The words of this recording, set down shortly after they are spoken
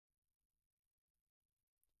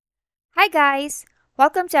Hi guys!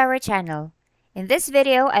 Welcome to our channel. In this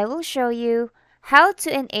video, I will show you how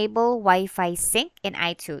to enable Wi-Fi sync in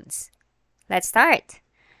iTunes. Let's start.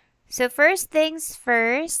 So first things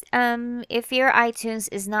first, if your iTunes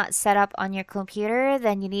is not set up on your computer,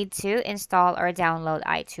 then you need to install or download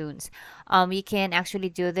iTunes. You can actually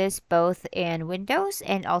do this both in Windows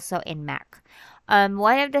and also in Mac.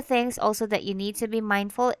 One of the things also that you need to be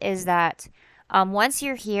mindful is that once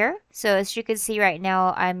you're here, so as you can see right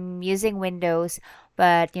now, I'm using Windows,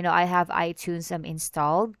 but I have iTunes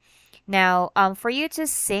installed. Now, for you to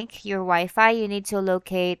sync your Wi-Fi, you need to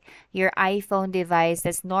locate your iPhone device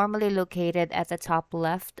that's normally located at the top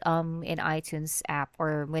left in iTunes app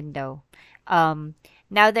or window. Um,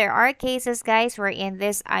 Now, there are cases, guys, wherein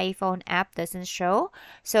this iPhone app doesn't show.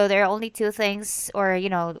 So there are only two things, or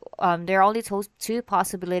there are only two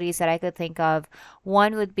possibilities that I could think of.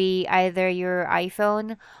 One would be either your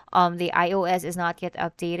iPhone, the iOS is not yet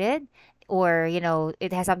updated, or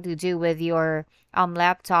it has something to do with your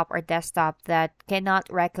laptop or desktop that cannot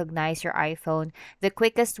recognize your iPhone. The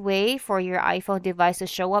quickest way for your iPhone device to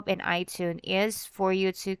show up in iTunes is for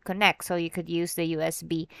you to connect. So you could use the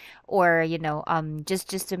USB, or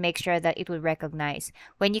just to make sure that it would recognize.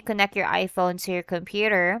 When you connect your iPhone to your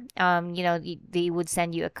computer, they would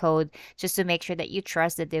send you a code just to make sure that you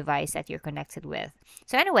trust the device that you're connected with.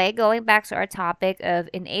 So anyway, going back to our topic of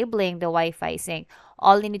enabling the Wi-Fi sync,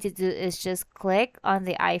 all you need to do is just click on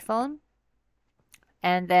the iPhone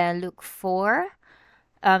and then look for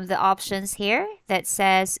the options here that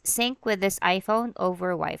says sync with this iPhone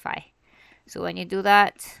over Wi-Fi. So when you do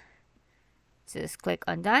that, just click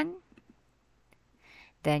on done,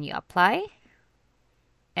 then you apply,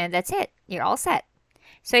 and that's it. You're all set.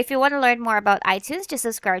 So if you want to learn more about iTunes, just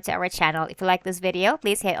subscribe to our channel. If you like this video,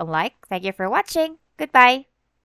 please hit on like. Thank you for watching. Goodbye.